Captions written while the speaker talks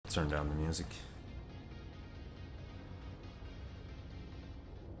turn down the music.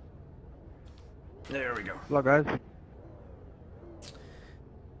 There we go. Hello guys.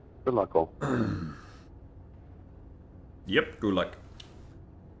 Good luck, all. Yep, good luck.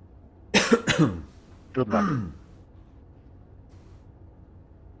 Good luck.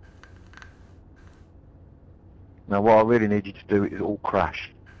 Now what I really need you to do is all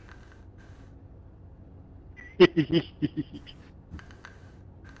crash.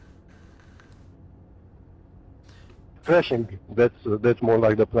 Crashing, that's more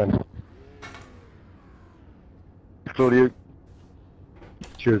like the plan. Claudio.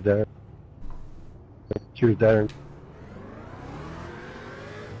 Cheers, Darren. Cheers, Darren.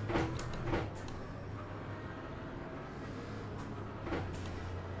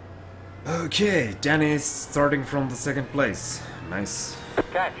 Okay, Danny's starting from the second place. Nice.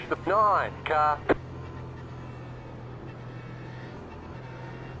 Catch the 9 car.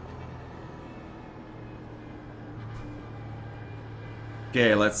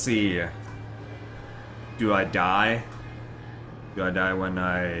 Okay, let's see. Do I die? Do I die when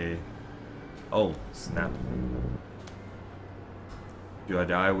I... Oh, snap. Do I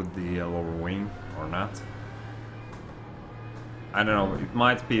die with the lower wing or not? I don't know, it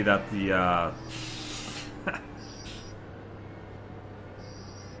might be that the... I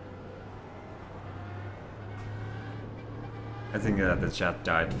think that the chat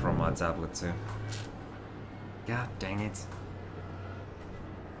died from my tablet too. God dang it.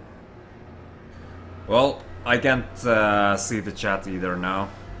 Well, I can't see the chat either now.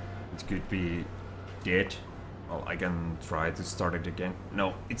 It could be dead. Well, I can try to start it again.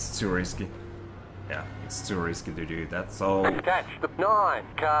 No, it's too risky. Yeah, it's too risky to do that, so... Catch the 9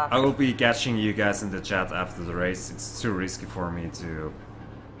 car. I will be catching you guys in the chat after the race. It's too risky for me to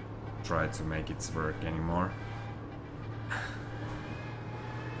try to make it work anymore.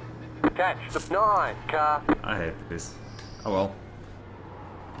 Catch the 9 car. I hate this. Oh well.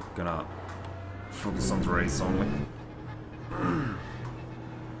 Gonna focus on the race only.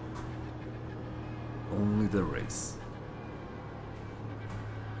 Only the race.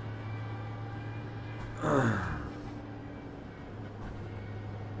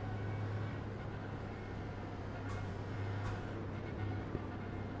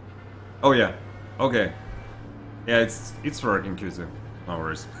 Oh yeah. Okay. Yeah, it's working, Q2. No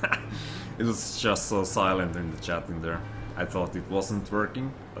worries. It was just so silent in the chat in there. I thought it wasn't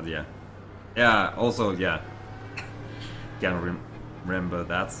working, but yeah. Yeah, also, yeah. Can remember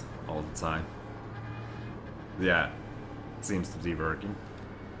that all the time. Yeah, it seems to be working.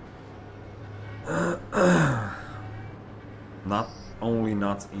 Not only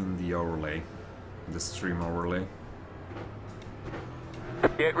not in the overlay, the stream overlay.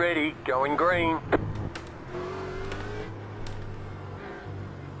 Get ready, going green.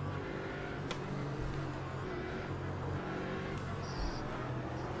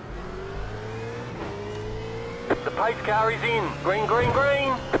 The pace car is in. Green, green,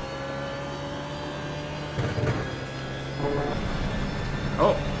 green.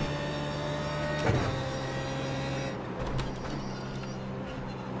 Oh!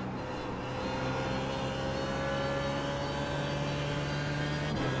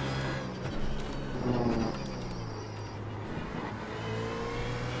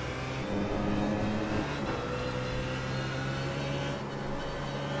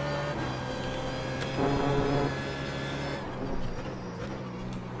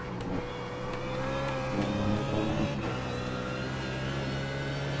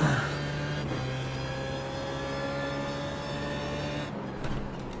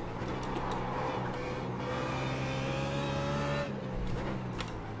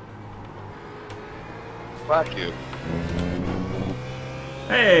 Fuck you.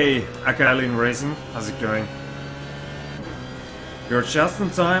 Hey, Akalin Racing, how's it going? You're just in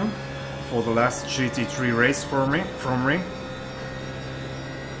time for the last GT3 race for me, from me.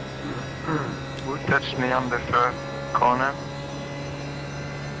 Who touched me on the first corner?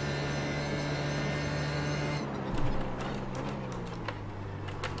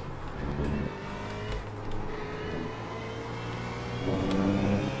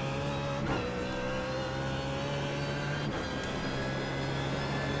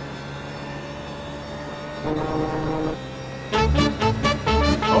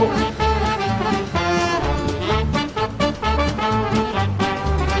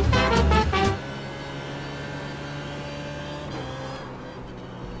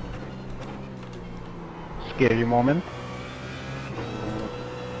 Scary moment.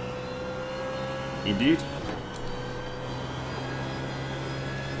 Indeed.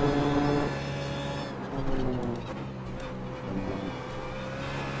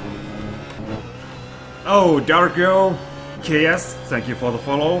 Oh, Darko KS, thank you for the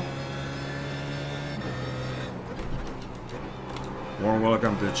follow. Warm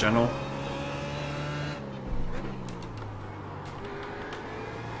welcome to the channel.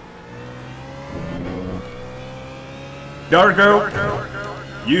 Darko,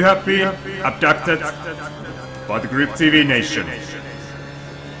 you have been abducted by the Grip TV Nation.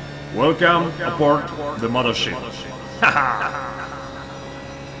 Welcome aboard the mothership.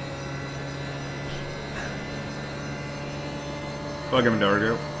 Welcome,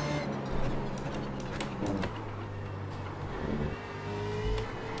 Dargo.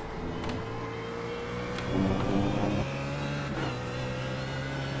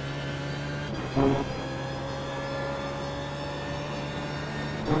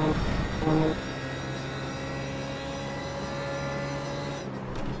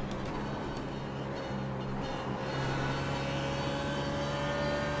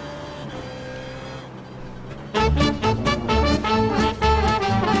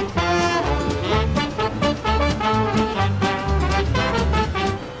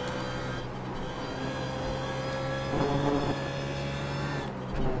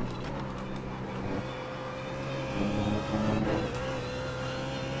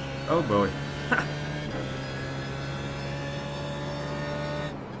 Oh boy.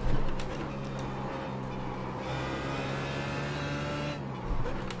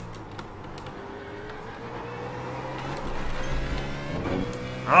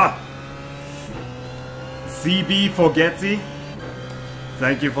 CB Forgetty,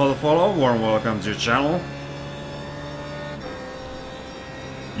 thank you for the follow, warm welcome to your channel.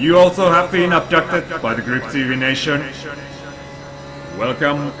 You also have been abducted by the Grip TV Nation.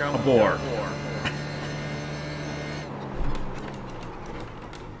 Welcome aboard.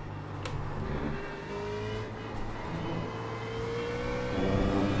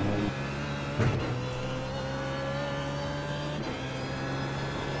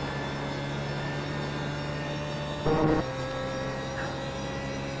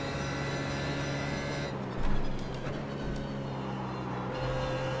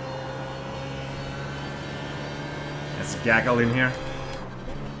 There's a gaggle in here.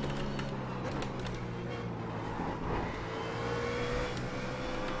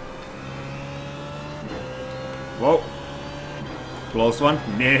 Whoa. Close one?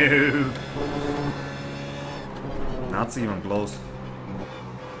 No. Not even close.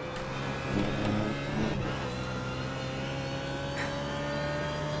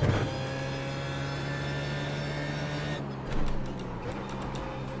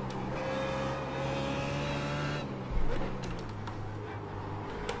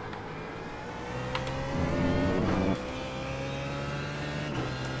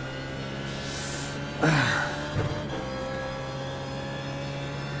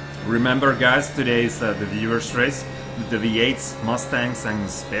 Remember guys, today is the viewers race with the V8s, Mustangs and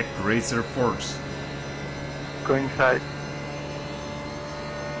Spec Racer Force. Go inside.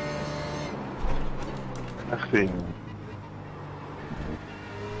 Merci.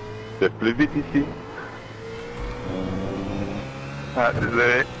 C'est plus vite ici. Ah,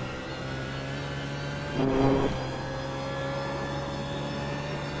 désolé.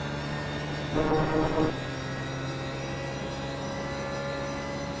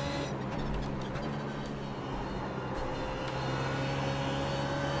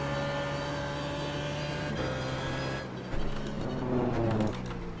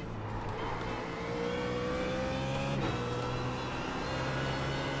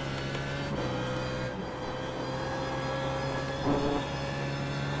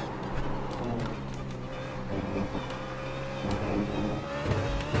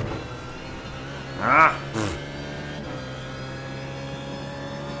 Ah!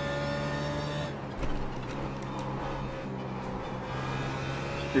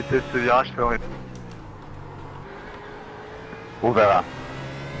 Si t'es ce virage, je ferai. On verra.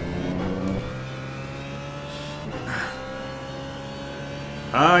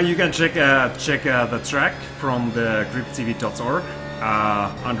 You can check the track from the griptv.org.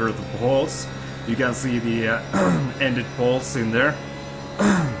 Under the polls, you can see the ended polls in there.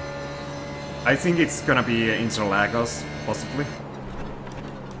 I think it's gonna be Interlagos, possibly.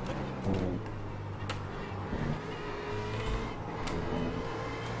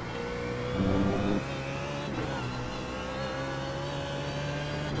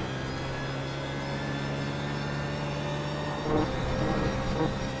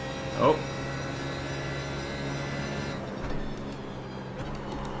 Oh.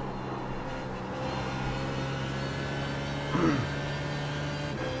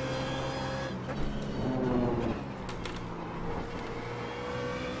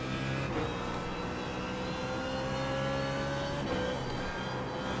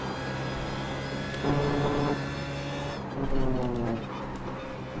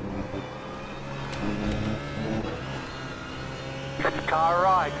 Car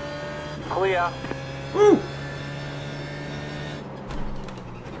right. Clear. Woo!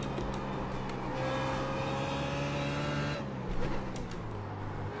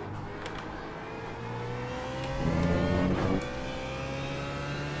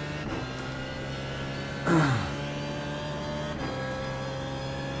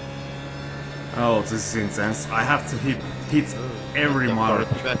 Oh, this is intense. I have to hit every mark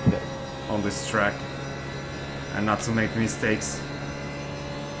on this track and not to make mistakes.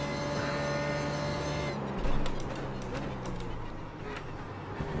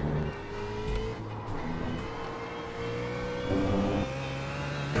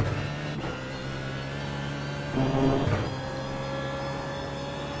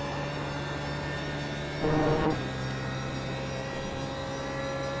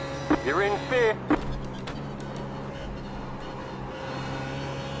 You're in fifth.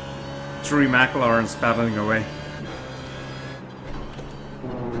 3 McLarens battling away.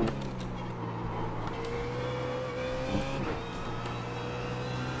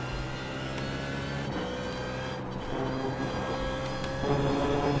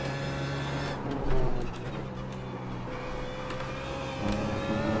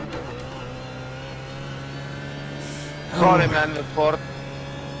 Sorry man, for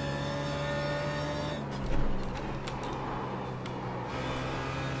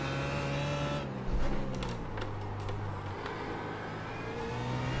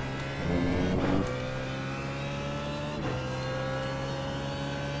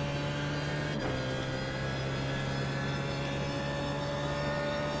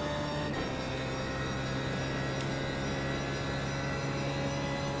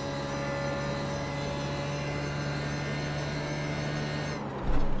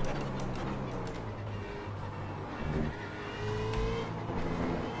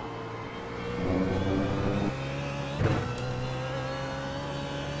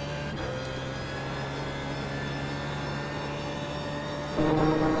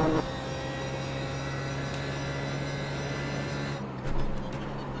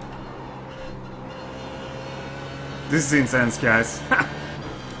This is intense, guys.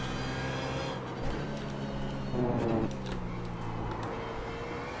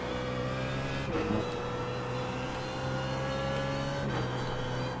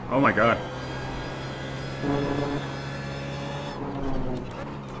 Oh my god.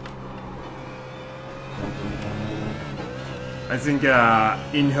 I think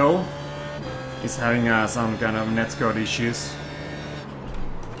Inho is having some kind of netcode issues.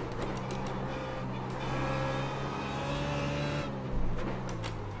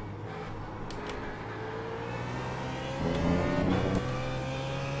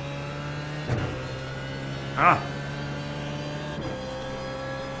 Ah!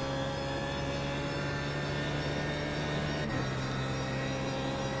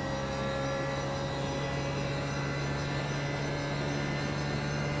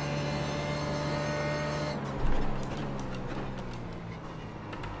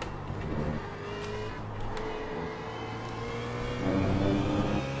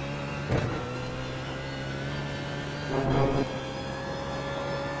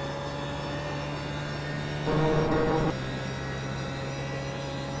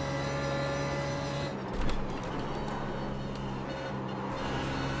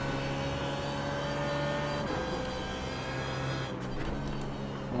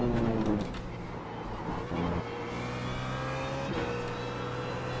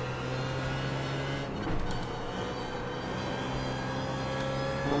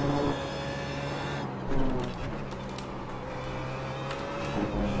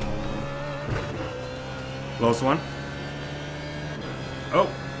 Close one. Oh!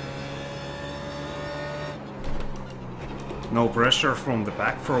 No pressure from the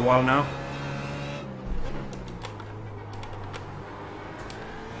back for a while now.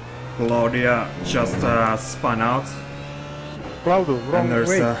 Claudia just spun out. Claudio, wrong And there's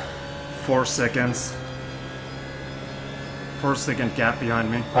way. 4 seconds. 4-second gap behind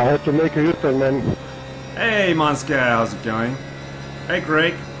me. I had to make a U-turn, man. Hey Monska, how's it going? Hey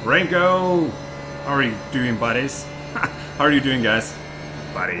Craig, Raingo! How are you doing, buddies? How are you doing, guys?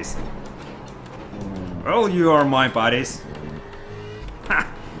 Buddies. Well, you are my buddies.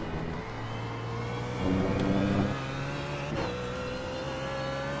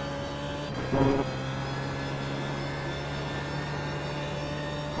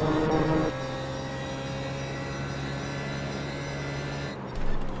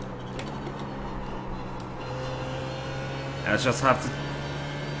 I just have to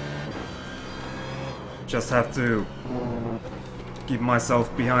Just have to keep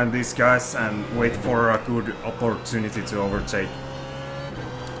myself behind these guys and wait for a good opportunity to overtake.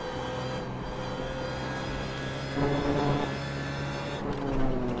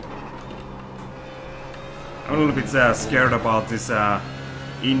 I'm a little bit scared about this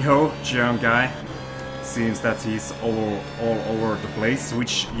Inho Jeon guy. Seems that he's all over the place,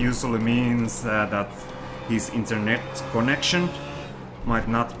 which usually means that his internet connection might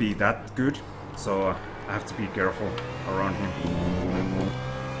not be that good, so I have to be careful around him.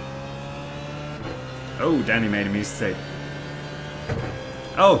 Oh, Danny made a mistake.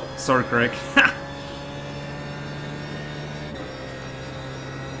 Oh, sorry, Craig.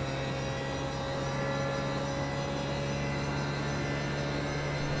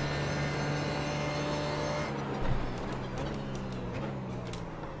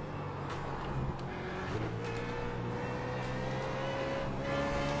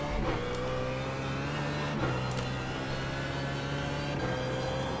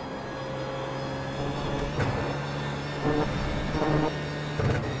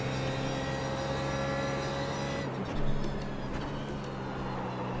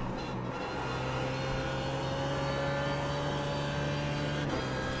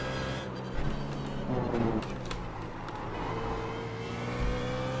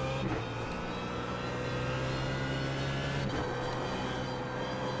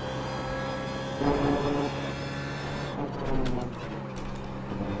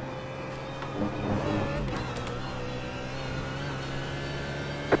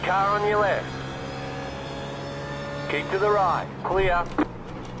 Car on your left. Keep to the right. Clear.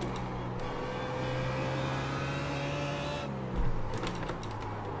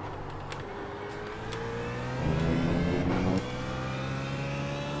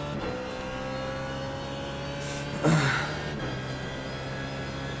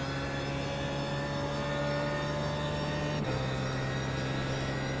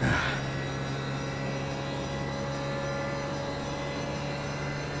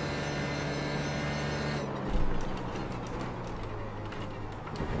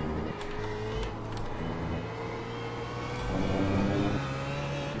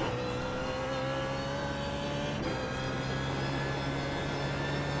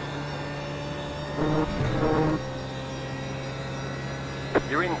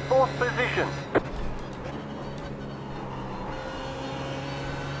 You're in 4th position.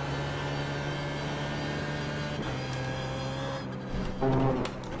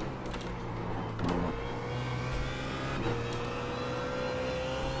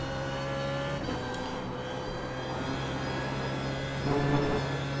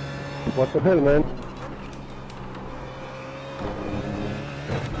 What the hell, man?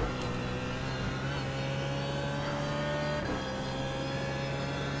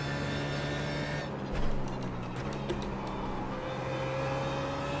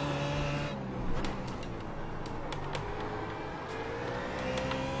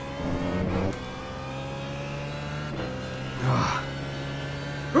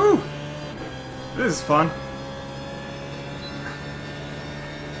 Whew! This is fun.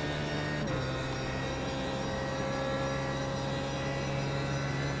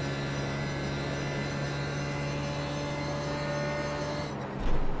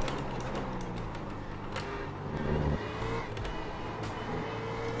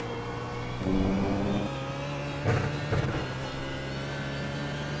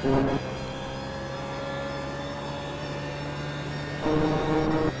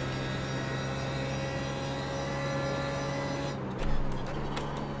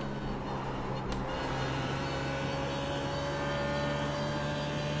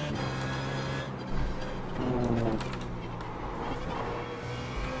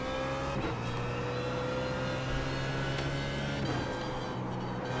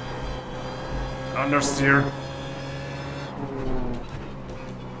 Understeer.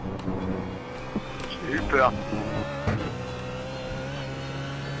 Super.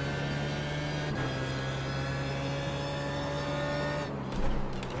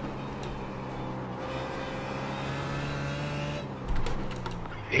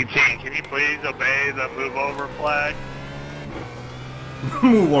 Can you please obey the move over flag?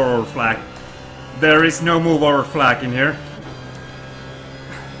 Move over flag. There is no move over flag in here.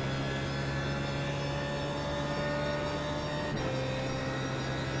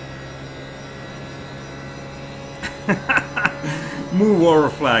 Move over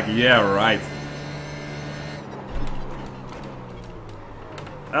flag, yeah, right.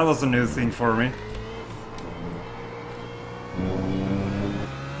 That was a new thing for me.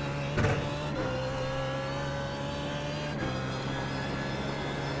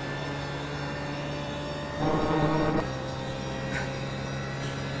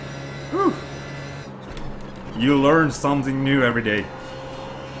 You learn something new every day.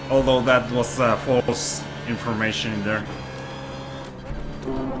 Although that was false information in there.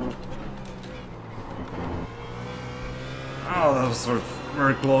 Oh, that was sort of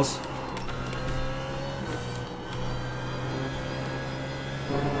very close.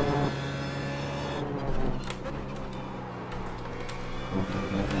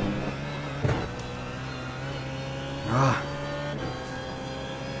 Ah.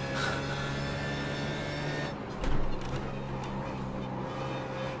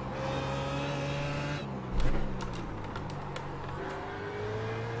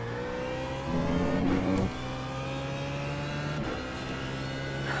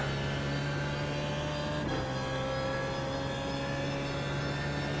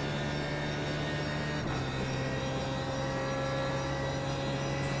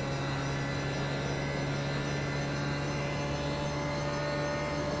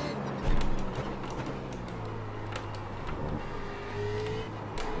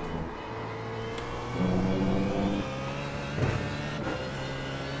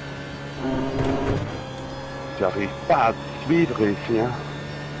 J'arrive pas à te suivre ici, hein.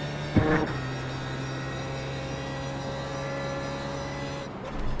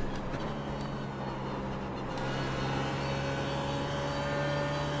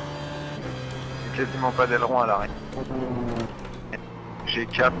 Quasiment pas d'aileron à l'arrêt. J'ai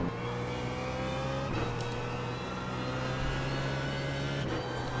 4.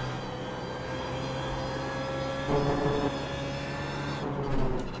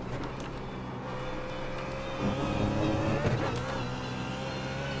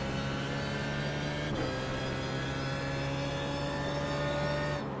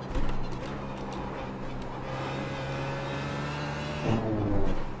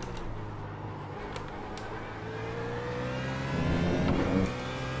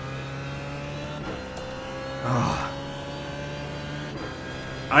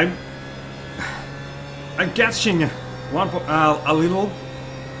 I'm catching a little.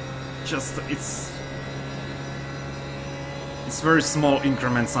 Just it's very small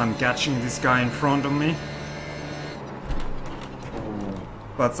increments. I'm catching this guy in front of me,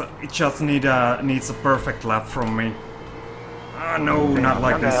 but it just needs a perfect lap from me. Ah no, not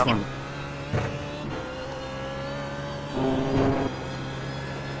like this one.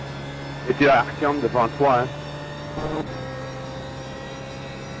 Et tu as Arkham devant toi, hein.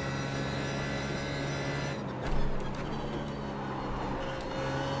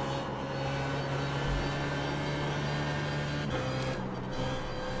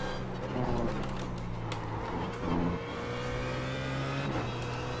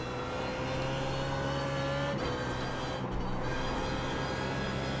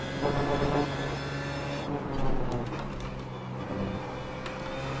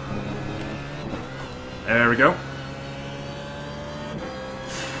 There we go.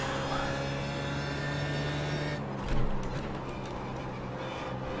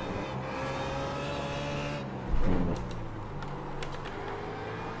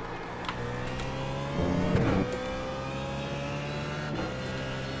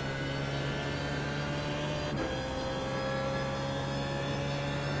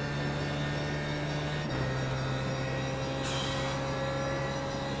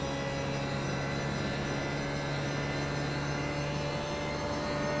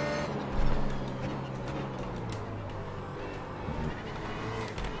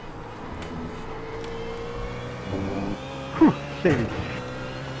 Save.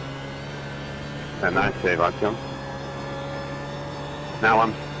 A nice save, Arkham. Now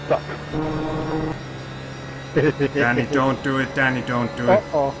I'm stuck. Danny, don't do it. Danny, don't do it.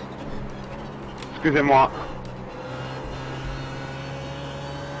 Uh-oh. Excusez-moi.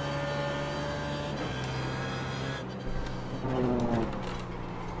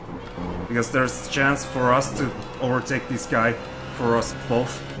 Because there's a chance for us to overtake this guy, for us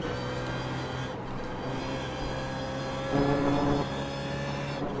both.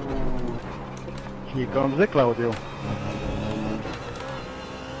 Here comes the Claudio.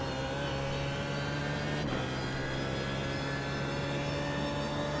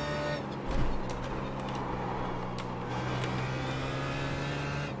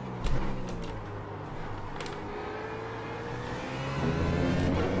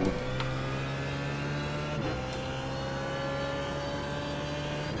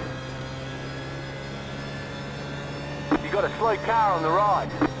 You got a slow car on the right.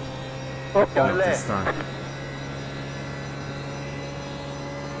 Go Not left. this time.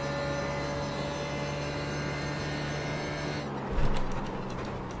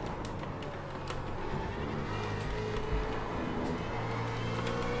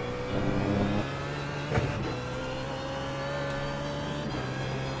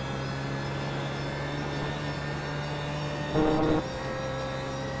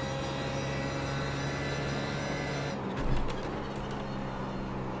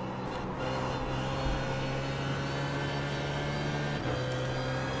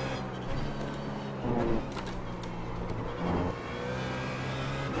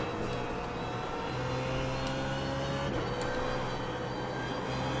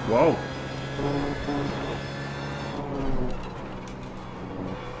 Whoa.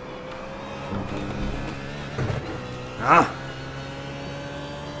 Ah.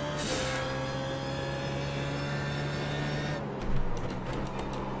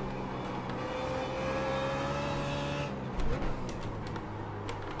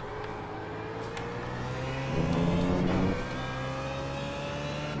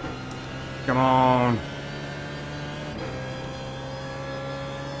 Come on.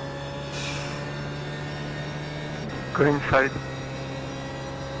 Go inside.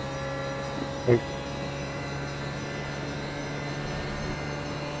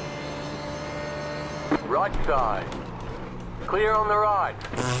 Right side. Clear on the right.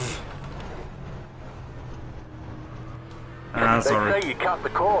 They Sorry. say you cut the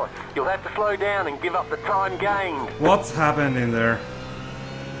course. You'll have to slow down and give up the time gained. What's happened in there?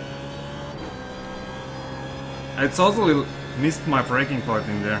 I totally missed my braking point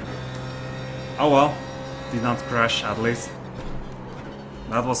in there. Oh well. Did not crash at least.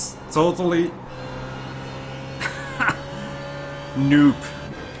 That was totally noob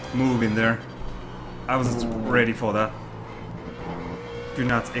move in there. I wasn't ready for that. Could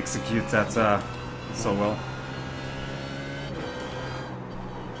not execute that so well.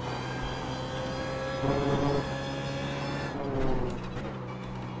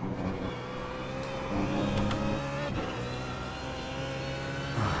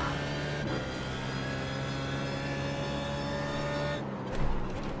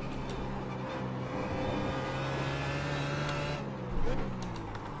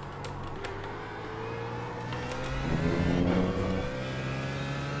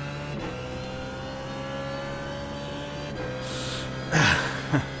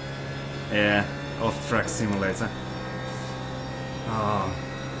 Yeah, off-track simulator. Oh.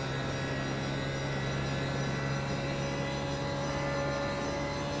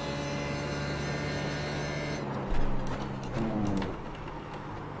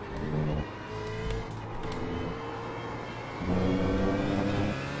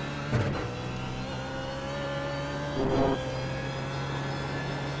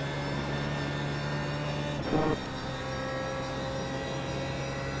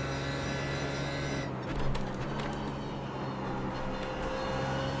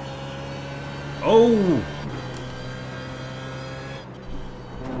 Oh!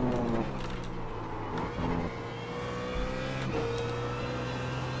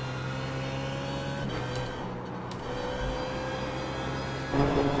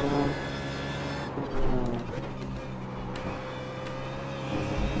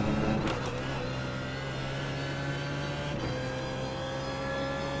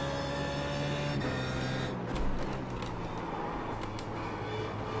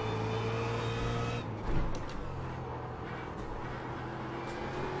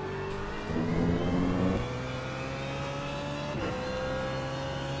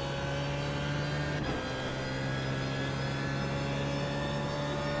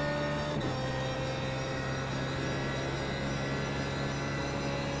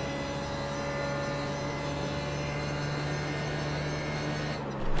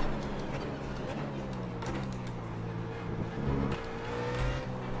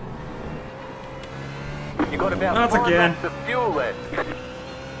 You got about Not 5 again. laps of fuel left.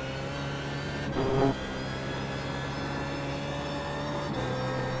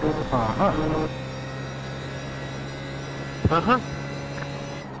 Uh-huh. Uh-huh.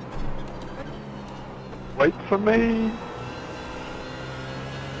 Wait for me.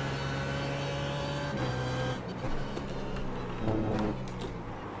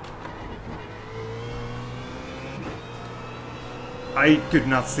 I could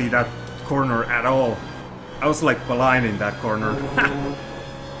not see that corner at all. I was like blind in that corner.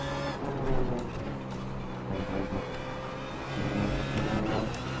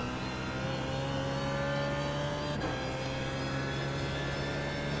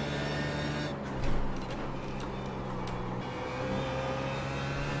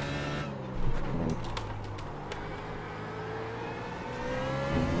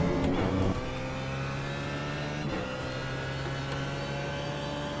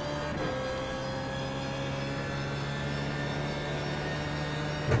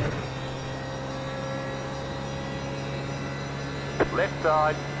 Left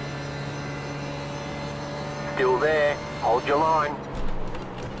side. Still there. Hold your line.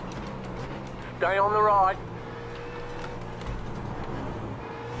 Stay on the right.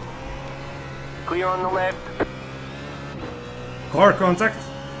 Clear on the left. Car contact.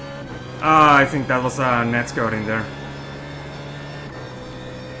 Ah, I think that was a net code in there.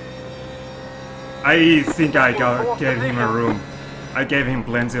 I think I gave him a room. I gave him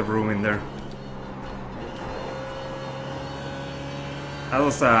plenty of room in there. That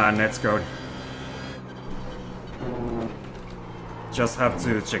was a net code. Just have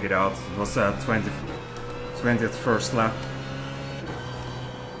to check it out. It was a 20th first lap.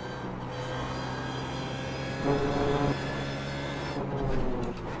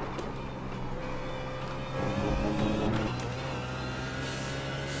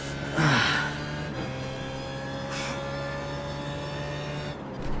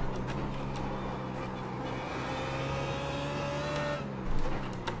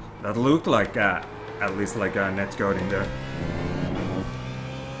 That looked like at least like a net code in there.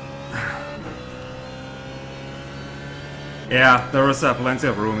 Yeah, there was plenty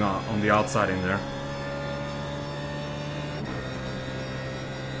of room on the outside in there.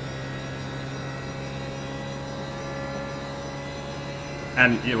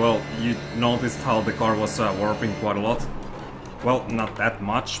 And well, you noticed how the car was warping quite a lot. Well, not that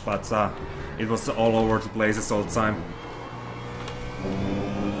much, but it was all over the places all the time.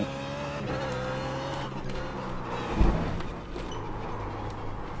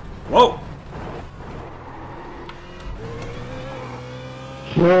 Whoa!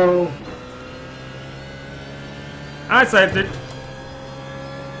 So, I saved it.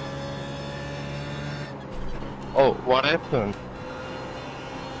 Oh, what happened?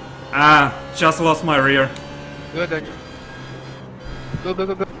 Just lost my rear. Good. Go.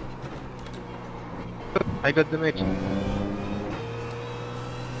 I got the match.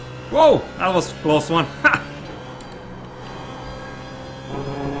 Whoa! That was a close one.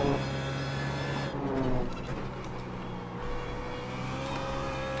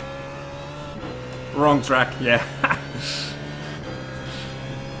 Wrong track, yeah.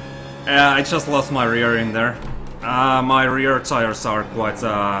 I just lost my rear in there. My rear tires are quite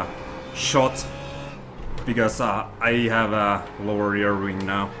short because I have a lower rear wing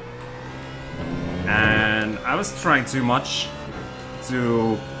now. And I was trying too much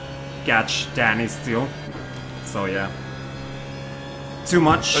to catch Danny still. So yeah. Too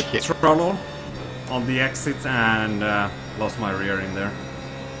much throttle on the exit and lost my rear in there.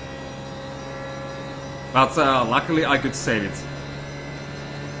 But luckily I could save it.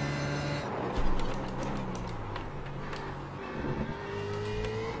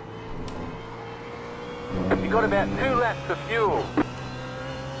 You got about 2 laps of fuel.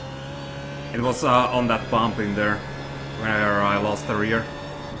 It was on that bump in there where I lost the rear.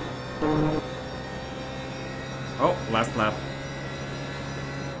 Oh, last lap.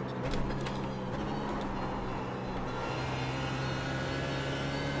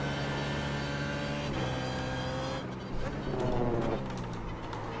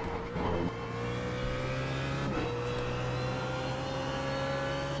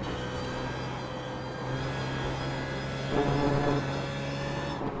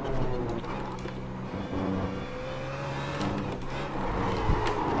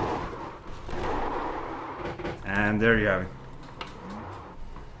 And there you have it.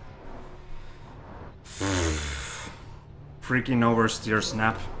 Freaking oversteer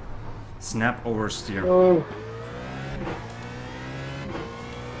snap. Snap oversteer. oh,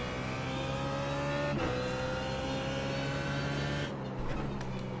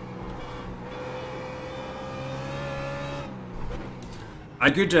 I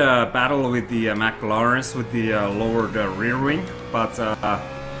could battle with the McLarens with the lowered rear wing, but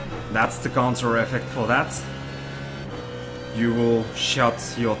that's the counter effect for that. You will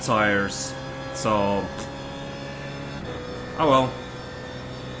shut your tires, so oh well,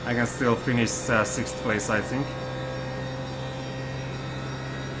 I can still finish 6th place, I think.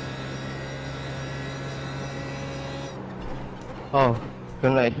 Oh,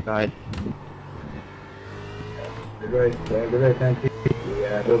 good night, guys. Good day, thank you.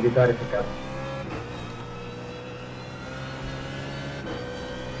 Yeah, we'll be back to pick up.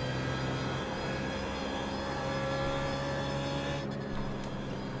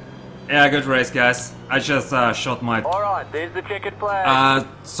 Yeah, good race, guys. I just shot my... Alright, there's the checkered flag.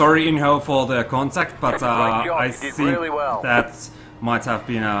 Sorry, Inho, for the contact, but Great job, I you did think really well. that might have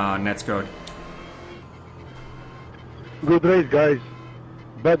been a net code. good race, guys.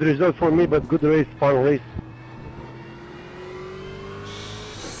 Bad result for me, but good race, fun race.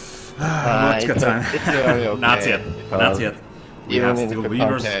 Not good time. It's very okay. Not yet. Not yet. we Even have in still the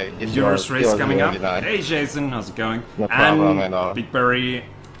leaders. contact, it Endurance was- race it was coming up. really nice. Hey Jason, how's it going? No problem and at all. Big Berry,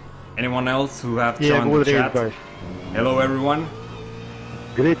 anyone else who have Yeah, joined the good race, chat? guys. Hello everyone.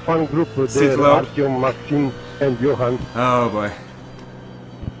 Great fun group with Sit there, low. Artyom, Maxim, and Johan. Oh boy.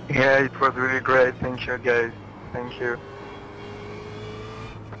 Yeah, it was really great. Thank you, guys. Thank you.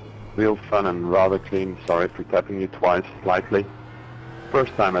 Real fun and rather clean. Sorry for tapping you twice, slightly.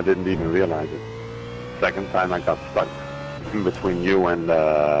 First time I didn't even realize it. Second time I got stuck in between you and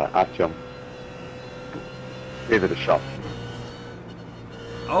Artyom. Give it a shot.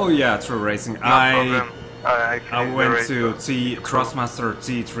 Oh yeah, true racing. No problem. I finished the went race, to so- Trustmaster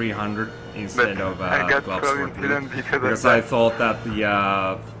T300 instead But of I got Gloves so for incident Blue, because of because that. I thought that the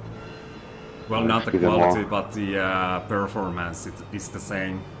well, not the Excuse me, quality, more. but the performance is the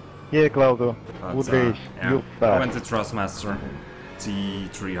same. Yeah, Claudio. But, Good race. yeah, You I went fast. to Trustmaster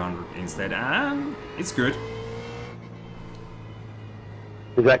T300 instead, and it's good.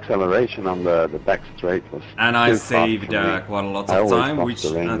 His acceleration on the back straight was And I too fast saved for me. quite a lot I of always time, lost which the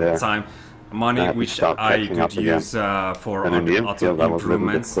lane at there. the time I money had to which start I catching up could again. use for And in the other infield, I was a little bit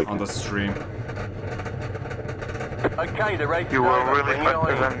improvements quicker. on the stream. Okay, the race is You were over. really Bring it faster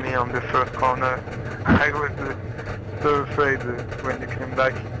on in. than me on the first corner. I was so afraid when you came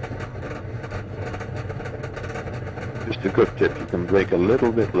back. Just a good tip, you can brake a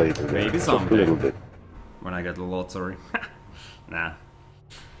little bit later. there. Maybe Just a someday. little bit. When I get the lottery. Nah.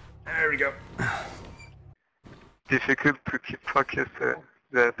 There we go. Difficult to keep focus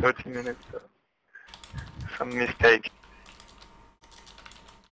the 30 minutes. Some mistake.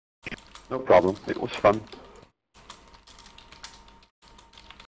 No problem, it was fun.